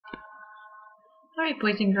All right,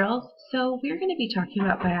 boys and girls, so we're going to be talking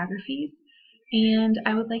about biographies, and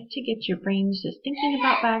I would like to get your brains just thinking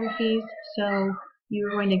about biographies. So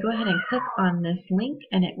you're going to go ahead and click on this link,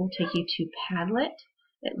 and it will take you to Padlet.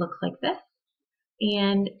 It looks like this.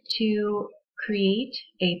 And to create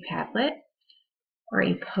a Padlet or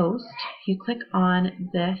a post, you click on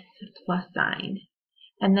this plus sign,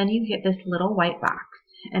 and then you get this little white box.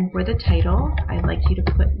 And for the title, I'd like you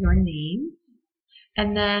to put your name.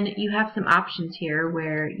 And then you have some options here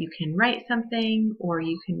where you can write something, or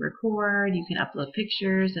you can record, you can upload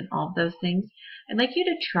pictures, and all of those things. I'd like you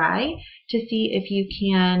to try to see if you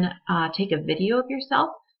can take a video of yourself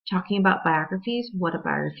talking about biographies, what a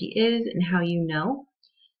biography is, and how you know.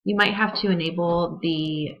 You might have to enable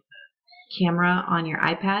the camera on your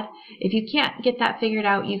iPad. If you can't get that figured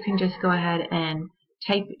out, you can just go ahead and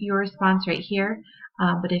type your response right here.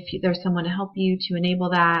 But if there's someone to help you to enable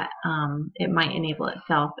that, it might enable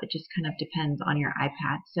itself. It just kind of depends on your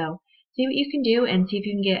iPad. So see what you can do and see if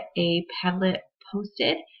you can get a Padlet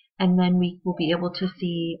posted, and then we will be able to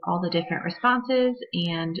see all the different responses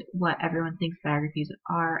and what everyone thinks biographies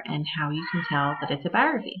are and how you can tell that it's a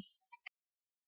biography.